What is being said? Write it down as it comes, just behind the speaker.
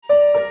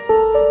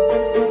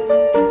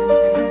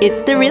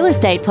It's the Real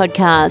Estate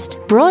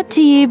Podcast, brought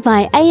to you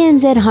by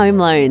ANZ Home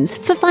Loans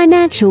for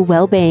financial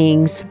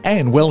well-beings.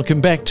 And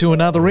welcome back to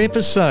another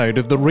episode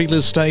of the Real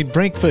Estate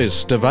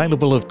Breakfast,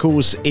 available, of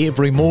course,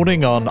 every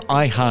morning on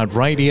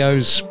iHeartRadio,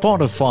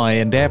 Spotify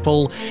and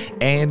Apple,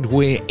 and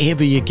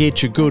wherever you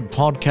get your good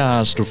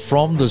podcast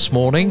from this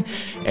morning.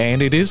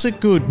 And it is a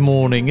good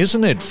morning,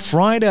 isn't it?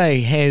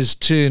 Friday has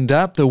turned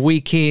up, the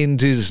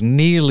weekend is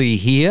nearly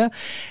here,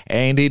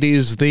 and it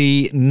is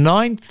the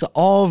 9th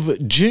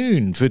of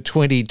June for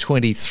 2023.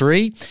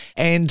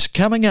 And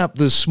coming up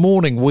this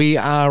morning, we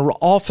are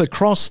off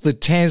across the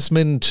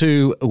Tasman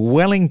to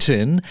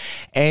Wellington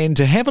and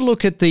to have a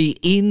look at the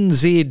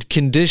NZ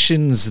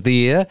conditions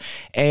there,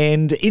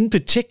 and in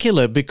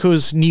particular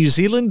because New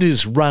Zealand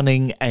is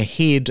running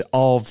ahead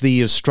of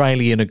the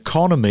Australian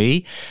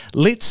economy.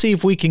 Let's see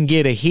if we can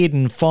get ahead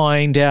and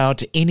find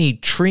out any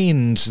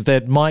trends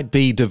that might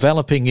be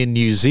developing in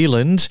New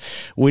Zealand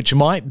which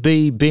might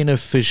be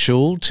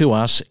beneficial to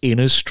us in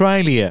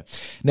Australia.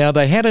 Now,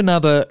 they had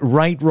another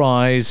rate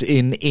rise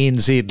in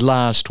NZ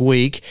last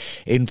week.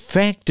 In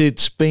fact,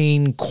 it's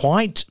been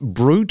quite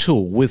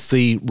brutal with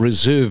the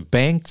Reserve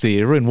Bank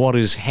there and what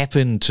has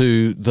happened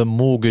to the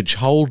mortgage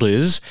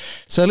holders.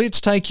 So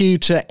let's take you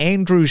to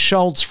Andrew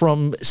Schultz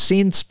from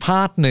Sense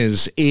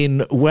Partners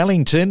in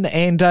Wellington.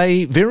 And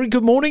a very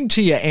good morning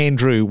to you,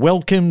 Andrew.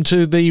 Welcome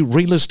to the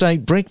Real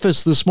Estate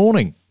Breakfast this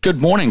morning. Good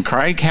morning,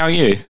 Craig. How are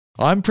you?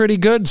 I'm pretty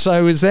good.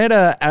 So is that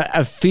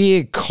a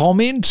fair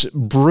comment,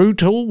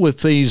 brutal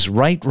with these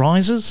rate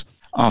rises?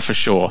 Oh, for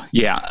sure.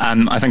 Yeah.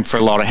 I think for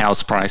a lot of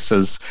house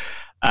prices,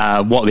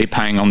 what they're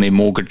paying on their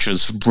mortgage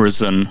has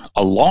risen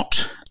a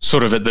lot.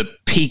 Sort of at the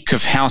peak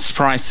of house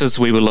prices,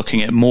 we were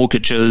looking at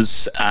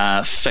mortgages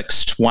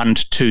fixed 1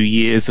 to 2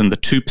 years in the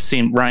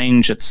 2%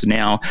 range. It's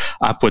now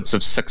upwards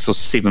of 6 or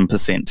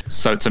 7%.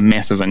 So it's a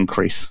massive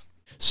increase.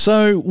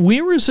 So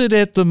where is it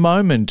at the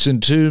moment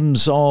in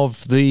terms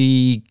of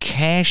the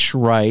cash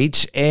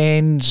rate,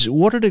 and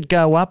what did it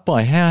go up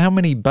by? How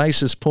many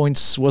basis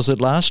points was it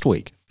last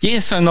week? Yeah,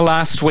 so in the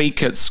last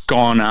week, it's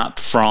gone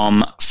up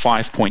from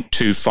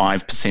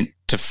 5.25%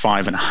 to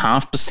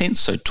 5.5%,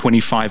 so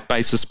 25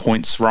 basis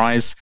points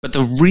rise. But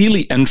the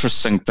really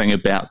interesting thing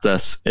about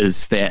this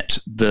is that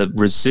the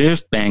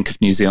Reserve Bank of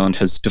New Zealand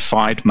has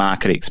defied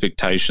market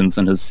expectations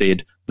and has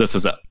said, this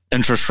is it.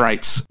 Interest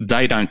rates,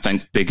 they don't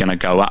think they're going to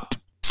go up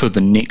for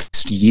the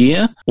next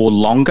year or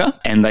longer,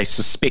 and they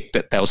suspect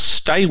that they'll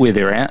stay where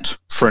they're at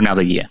for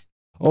another year.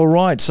 All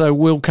right, so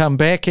we'll come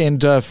back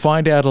and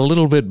find out a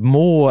little bit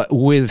more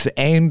with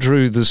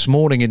Andrew this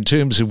morning in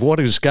terms of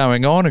what is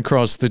going on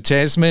across the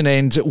Tasman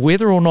and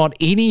whether or not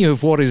any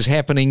of what is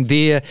happening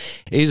there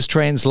is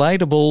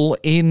translatable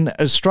in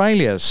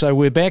Australia. So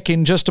we're back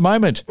in just a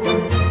moment.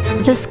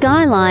 The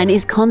skyline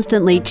is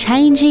constantly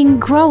changing,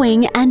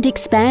 growing and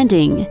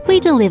expanding. We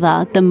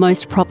deliver the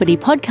most property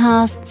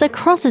podcasts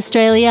across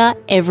Australia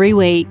every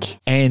week.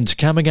 And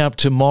coming up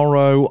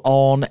tomorrow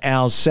on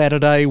our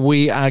Saturday,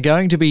 we are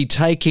going to be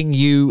taking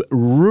you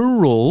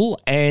rural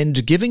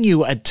and giving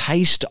you a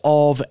taste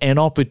of an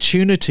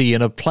opportunity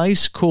in a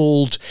place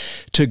called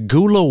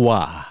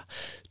Tugulawa.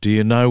 Do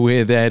you know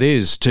where that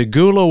is?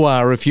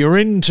 Tugulawa. If you're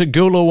in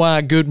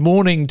Tugulawa, good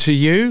morning to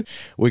you.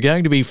 We're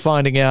going to be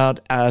finding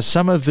out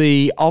some of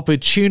the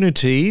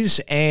opportunities,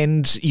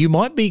 and you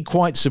might be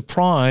quite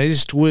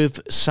surprised with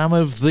some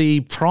of the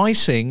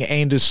pricing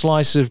and a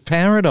slice of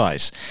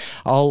paradise.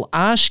 I'll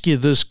ask you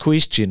this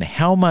question.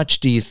 How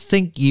much do you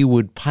think you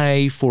would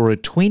pay for a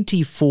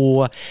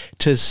 24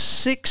 to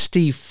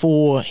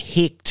 64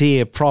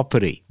 hectare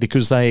property?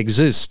 Because they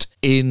exist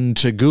in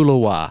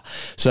Tugulawa.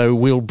 So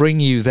we'll bring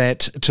you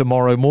that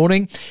tomorrow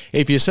morning.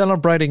 If you're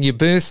celebrating your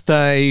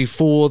birthday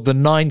for the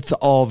 9th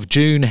of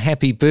June,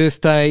 happy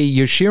birthday.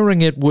 You're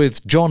sharing it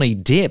with Johnny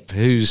Depp,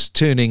 who's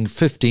turning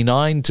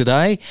 59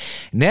 today.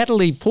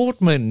 Natalie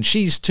Portman,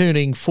 she's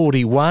turning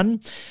 41.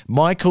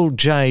 Michael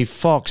J.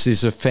 Fox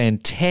is a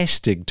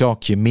fantastic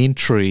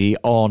documentary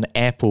on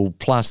Apple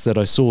Plus that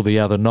I saw the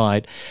other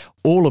night,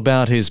 all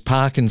about his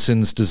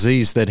Parkinson's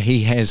disease that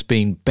he has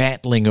been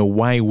battling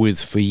away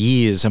with for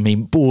years. I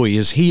mean, boy,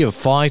 is he a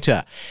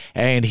fighter.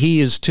 And he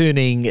is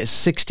turning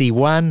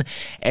 61.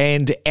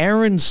 And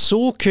Aaron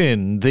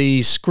Sorkin, the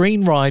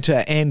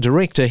screenwriter and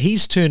director,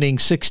 he's turning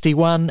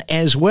 61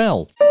 as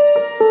well.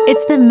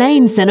 It's the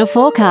Main Centre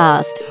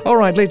forecast. All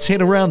right, let's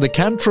head around the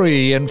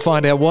country and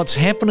find out what's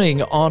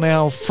happening on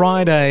our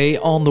Friday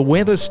on the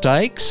weather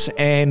stakes.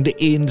 And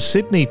in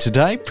Sydney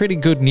today, pretty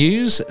good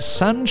news,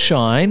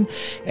 sunshine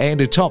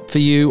and a top for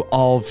you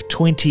of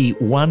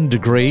 21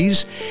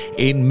 degrees.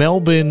 In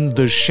Melbourne,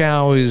 the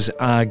showers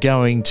are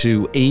going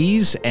to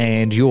ease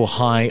and your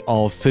high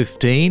of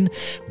 15.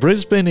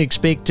 Brisbane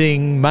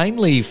expecting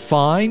mainly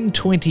fine,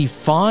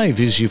 25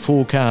 is your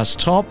forecast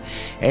top.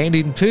 And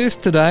in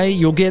Perth today,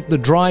 you'll get the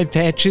dry dry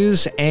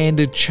patches and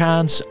a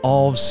chance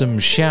of some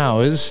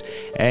showers.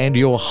 And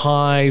your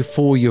high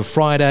for your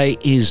Friday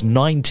is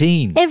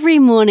 19. Every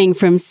morning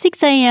from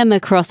 6 a.m.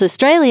 across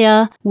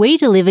Australia, we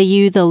deliver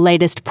you the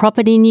latest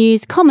property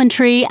news,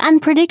 commentary and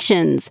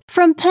predictions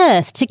from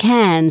Perth to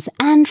Cairns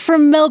and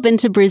from Melbourne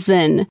to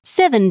Brisbane,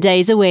 7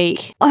 days a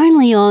week,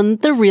 only on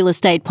the Real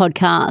Estate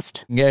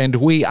Podcast. And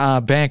we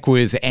are back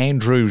with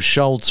Andrew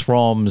Schultz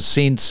from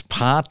Sense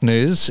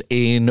Partners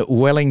in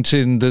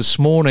Wellington this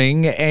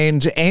morning.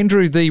 And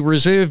Andrew, the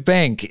Reserve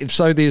Bank,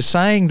 so they're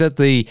saying that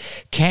the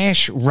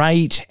cash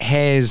rate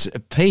has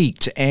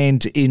peaked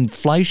and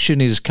inflation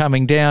is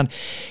coming down.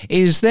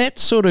 Is that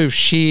sort of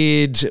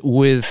shared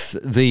with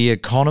the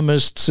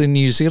economists in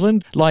New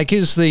Zealand? Like,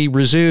 is the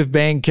Reserve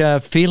Bank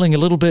feeling a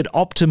little bit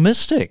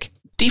optimistic?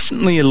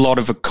 Definitely a lot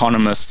of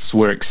economists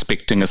were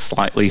expecting a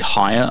slightly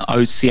higher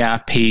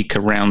OCR peak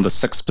around the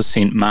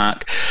 6%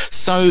 mark.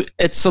 So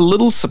it's a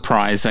little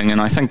surprising,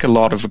 and I think a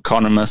lot of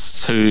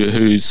economists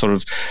who sort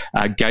of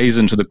gaze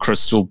into the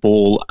crystal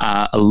ball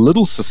are a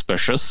little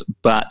suspicious,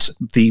 but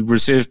the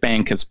Reserve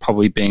Bank is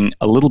probably being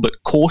a little bit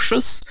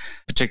cautious,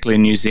 particularly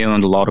in New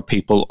Zealand, a lot of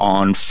people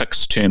on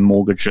fixed-term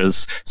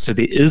mortgages. So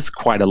there is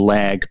quite a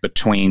lag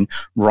between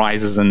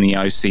rises in the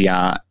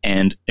OCR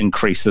and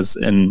increases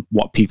in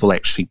what people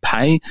actually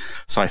pay.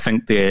 So I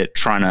think they're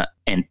trying to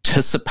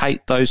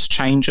anticipate those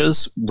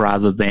changes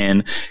rather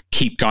than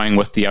keep going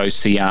with the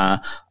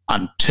OCR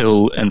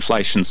until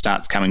inflation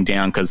starts coming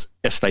down, because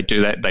if they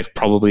do that, they've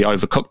probably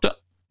overcooked it.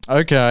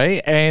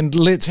 Okay, and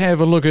let's have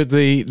a look at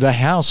the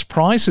house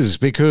prices,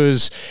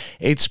 because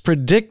it's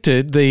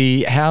predicted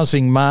the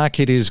housing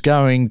market is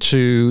going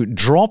to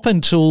drop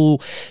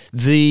until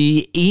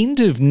the end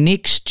of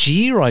next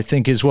year, I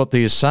think is what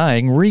they're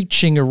saying,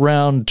 reaching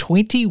around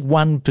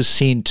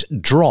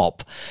 21%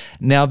 drop.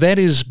 Now, that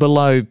is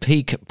below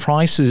peak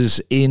prices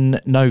in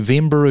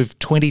November of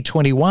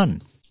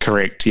 2021.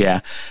 Correct,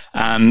 yeah.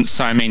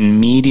 So, I mean,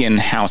 median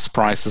house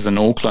prices in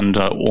Auckland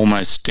are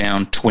almost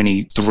down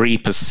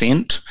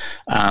 23%.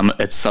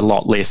 It's a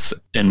lot less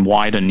in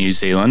wider New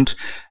Zealand.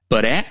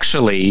 But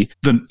actually,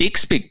 the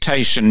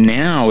expectation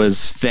now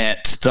is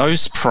that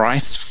those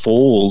price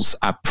falls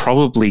are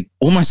probably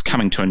almost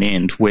coming to an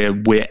end, where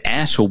we're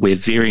at or we're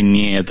very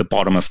near the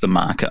bottom of the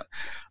market.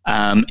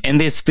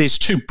 And there's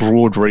two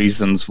broad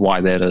reasons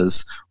why that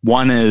is.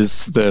 One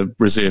is the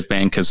Reserve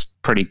Bank is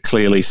pretty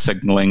clearly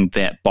signalling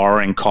that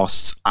borrowing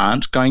costs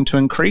aren't going to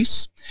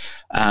increase.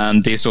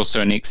 There's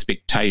also an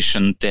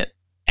expectation that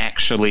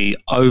actually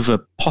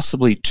over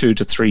possibly 2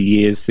 to 3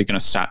 years, they're going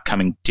to start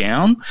coming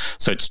down.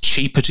 So it's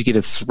cheaper to get a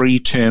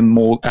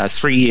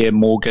 3-year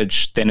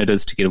mortgage than it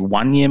is to get a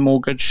 1-year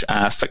mortgage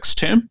fixed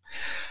term.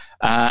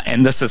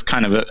 And this is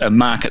kind of a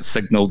market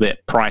signal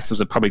that prices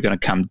are probably going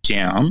to come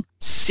down.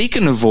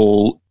 Second of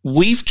all,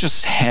 we've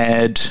just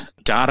had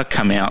data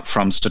come out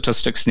from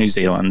Statistics New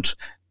Zealand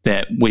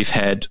that we've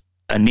had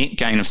a net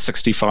gain of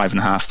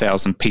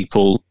 65,500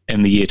 people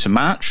in the year to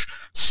March,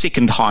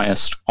 second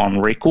highest on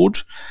record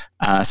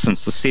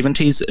since the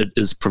 70s. It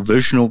is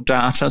provisional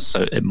data,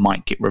 so it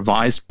might get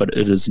revised, but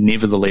it is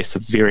nevertheless a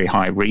very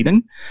high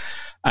reading.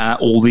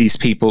 All these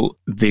people,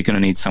 they're going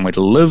to need somewhere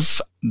to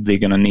live. They're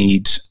going to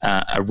need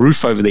a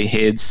roof over their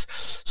heads.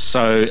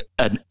 So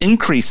an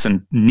increase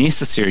in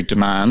necessary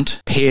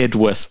demand paired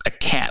with a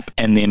cap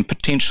and then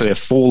potentially a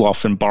fall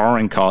off in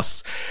borrowing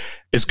costs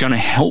is going to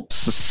help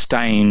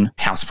sustain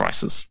house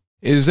prices.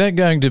 Is that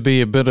going to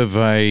be a bit of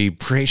a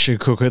pressure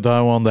cooker,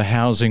 though, on the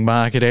housing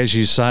market? As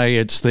you say,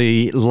 it's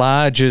the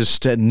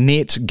largest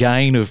net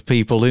gain of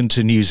people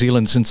into New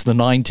Zealand since the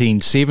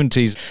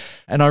 1970s.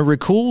 And I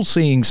recall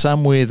seeing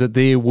somewhere that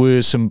there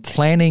were some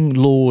planning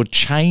law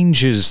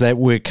changes that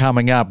were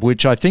coming up,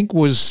 which I think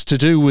was to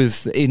do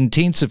with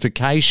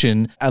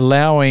intensification,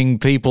 allowing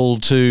people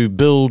to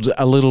build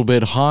a little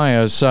bit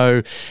higher.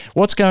 So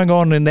what's going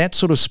on in that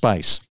sort of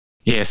space?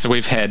 Yeah, so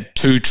we've had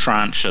 2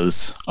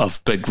 tranches of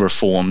big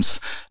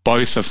reforms,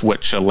 both of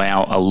which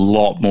allow a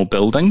lot more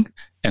building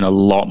in a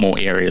lot more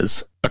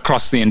areas.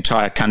 Across the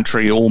entire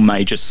country, all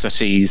major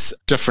cities,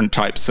 different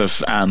types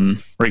of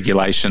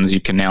regulations.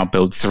 You can now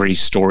build 3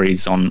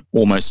 stories on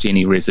almost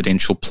any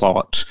residential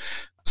plot,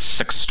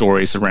 6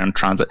 stories around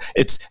transit.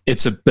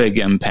 It's a big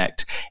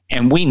impact.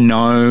 And we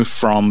know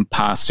from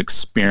past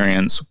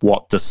experience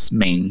what this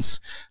means.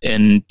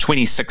 In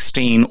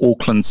 2016,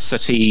 Auckland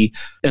City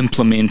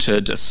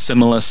implemented a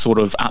similar sort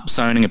of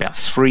upzoning. About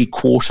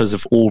 3/4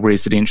 of all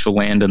residential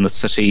land in the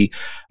city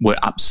were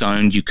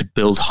upzoned. You could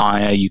build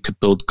higher, you could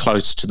build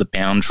close to the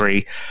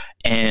boundary.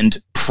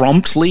 And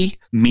promptly,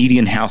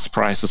 median house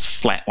prices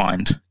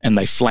flatlined, and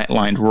they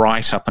flatlined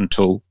right up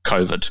until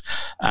COVID.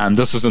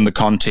 This was in the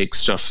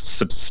context of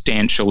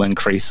substantial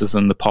increases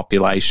in the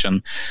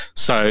population.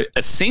 So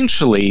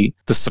essentially,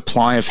 the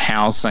supply of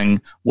housing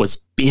was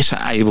better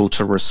able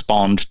to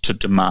respond to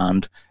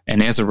demand.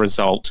 and as a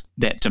result,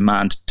 that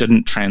demand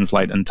didn't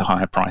translate into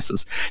higher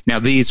prices. Now,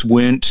 these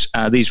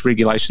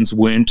regulations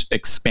weren't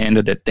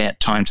expanded at that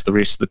time to the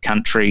rest of the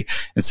country,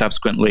 and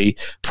subsequently,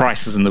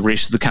 prices in the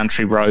rest of the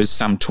country rose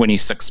some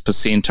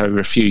 26% over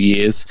a few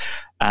years.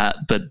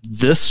 But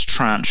this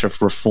tranche of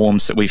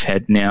reforms that we've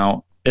had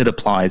now, it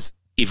applies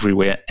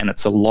everywhere, and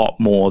it's a lot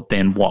more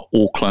than what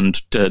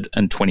Auckland did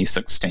in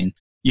 2016.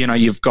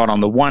 You've got on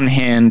the one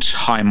hand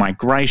high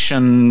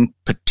migration,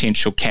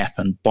 potential cap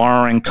and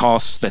borrowing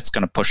costs that's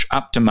going to push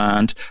up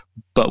demand,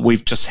 but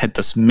we've just had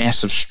this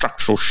massive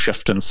structural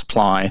shift in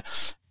supply,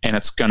 and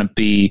it's going to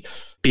be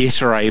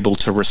better able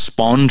to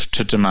respond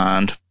to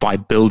demand by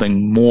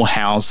building more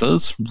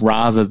houses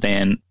rather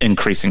than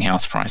increasing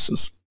house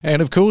prices. And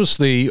of course,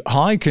 the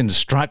high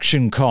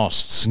construction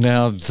costs,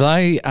 now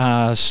they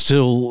are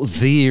still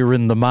there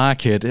in the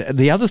market.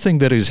 The other thing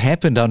that has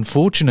happened,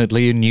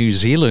 unfortunately, in New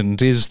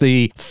Zealand is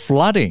the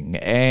flooding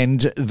and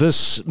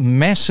this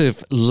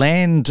massive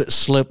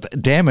landslip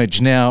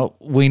damage. Now,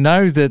 we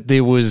know that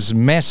there was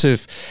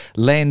massive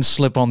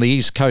landslip on the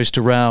east coast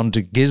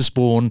around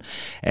Gisborne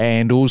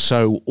and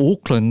also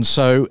Auckland.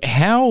 So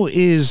how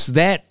is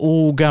that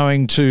all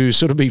going to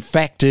sort of be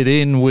factored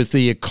in with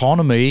the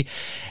economy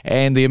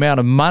and the amount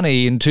of money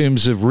in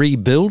terms of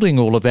rebuilding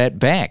all of that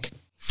back?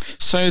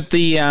 So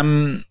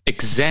the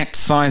exact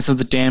size of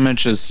the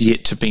damage is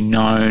yet to be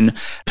known,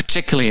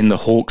 particularly in the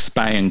Hawke's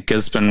Bay and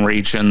Gisborne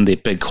region. They're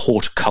big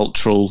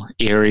horticultural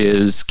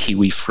areas,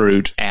 kiwi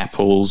fruit,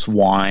 apples,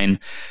 wine.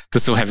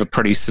 This will have a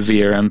pretty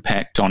severe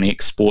impact on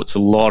exports. A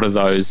lot of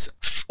those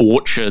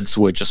orchards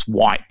were just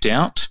wiped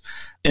out.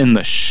 In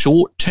the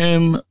short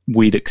term,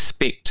 we'd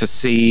expect to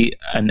see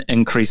an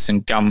increase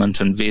in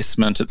government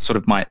investment. It sort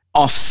of might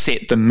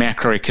offset the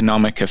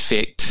macroeconomic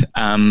effect,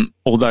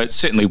 although it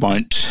certainly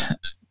won't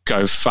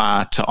go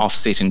far to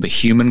offsetting the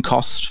human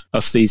cost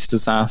of these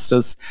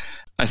disasters.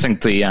 I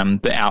think the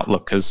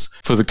outlook is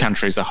for the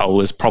country as a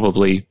whole is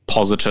probably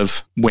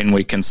positive when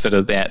we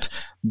consider that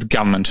the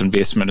government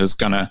investment is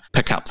going to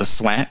pick up the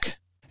slack.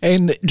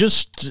 And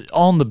just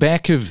on the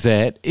back of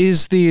that,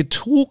 is there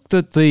talk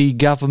that the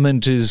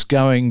government is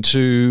going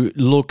to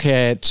look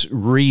at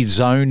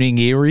rezoning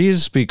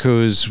areas?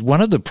 Because one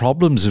of the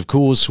problems, of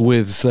course,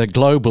 with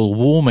global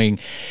warming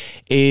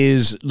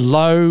is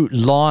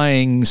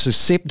low-lying,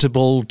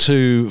 susceptible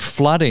to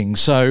flooding.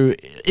 So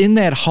in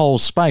that whole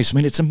space, I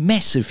mean, it's a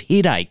massive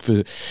headache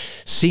for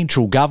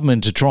central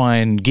government to try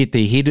and get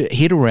their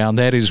head around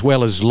that, as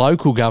well as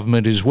local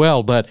government as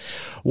well. But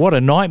what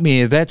a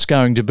nightmare that's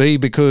going to be,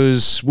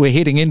 because we're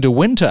heading into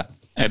winter.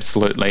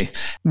 Absolutely.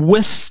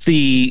 With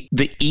the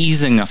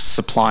easing of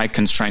supply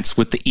constraints,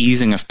 with the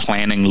easing of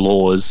planning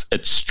laws,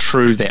 it's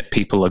true that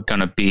people are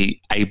going to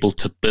be able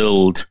to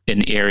build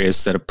in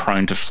areas that are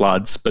prone to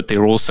floods, but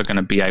they're also going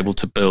to be able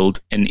to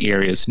build in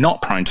areas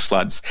not prone to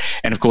floods.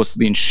 And of course,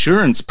 the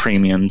insurance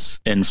premiums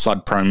in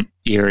flood-prone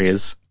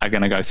areas are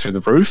going to go through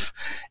the roof.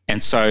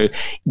 And so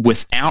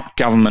without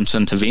government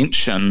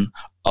intervention,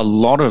 a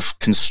lot of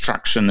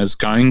construction is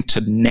going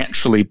to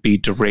naturally be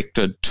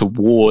directed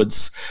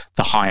towards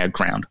the higher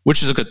ground,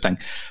 which is a good thing.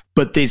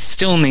 But there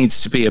still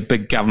needs to be a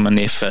big government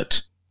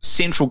effort,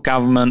 central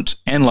government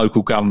and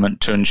local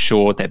government, to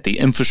ensure that the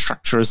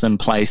infrastructure is in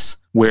place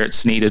where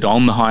it's needed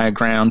on the higher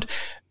ground.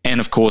 And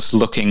of course,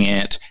 looking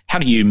at how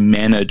do you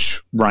manage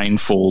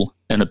rainfall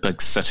in a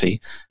big city.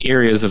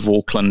 Areas of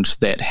Auckland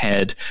that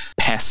had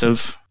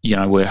passive,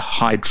 were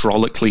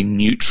hydraulically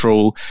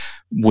neutral,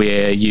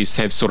 where you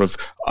have sort of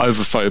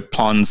overflow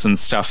ponds and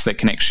stuff that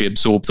can actually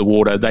absorb the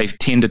water, they've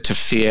tended to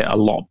fare a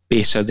lot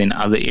better than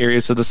other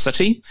areas of the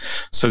city.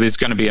 So there's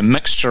going to be a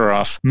mixture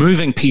of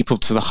moving people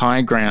to the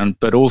high ground,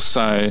 but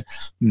also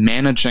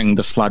managing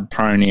the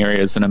flood-prone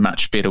areas in a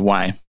much better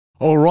way.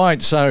 All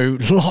right, so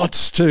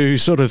lots to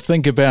sort of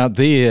think about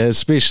there,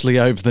 especially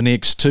over the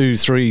next 2,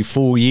 3,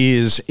 4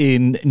 years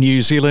in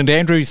New Zealand.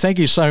 Andrew, thank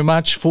you so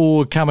much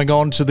for coming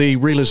on to the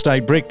Real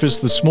Estate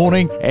Breakfast this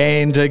morning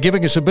and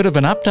giving us a bit of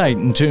an update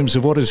in terms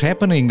of what is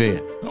happening there.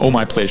 All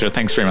my pleasure.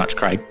 Thanks very much,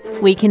 Craig.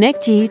 We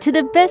connect you to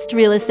the best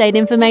real estate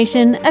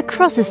information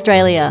across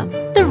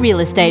Australia. The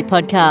Real Estate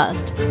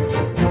Podcast.